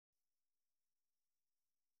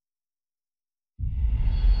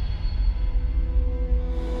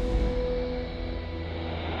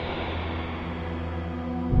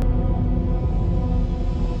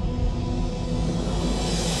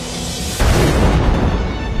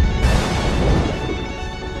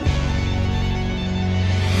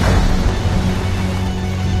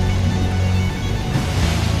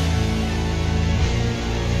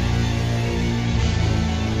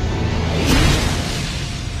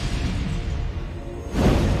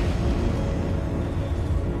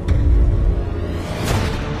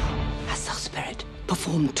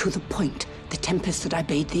performed to the point the Tempest that I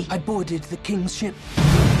bade thee. I boarded the king's ship.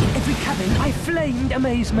 In every cabin, I flamed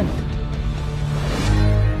amazement.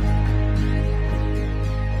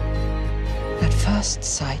 At first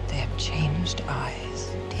sight, they have changed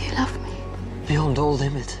eyes. Do you love me? Beyond all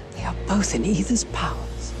limit. They are both in either's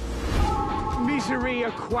powers. Misery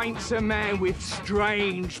acquaints a man with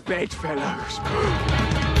strange bedfellows.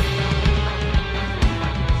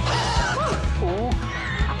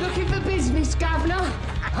 Looking for business, Governor?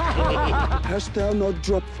 Hast thou not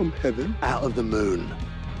dropped from heaven? Out of the moon,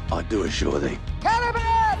 I do assure thee.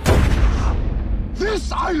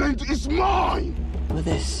 This island is mine! For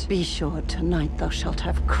this, be sure tonight thou shalt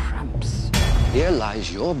have cramps. Here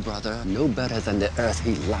lies your brother, no better than the earth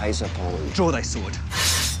he lies upon. Draw thy sword,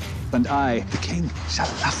 and I, the king, shall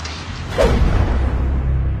love thee.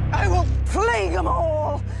 I will plague them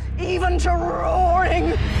all, even to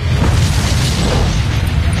roaring.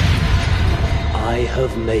 I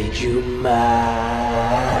have made you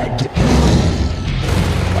mad.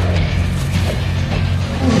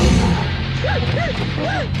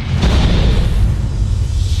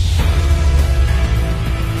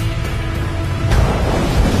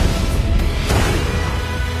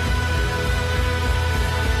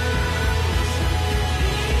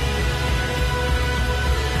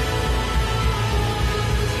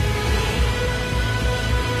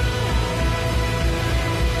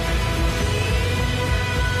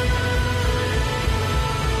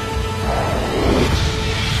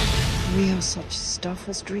 We are such stuff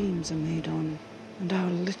as dreams are made on, and our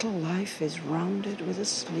little life is rounded with a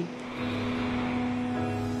sleep.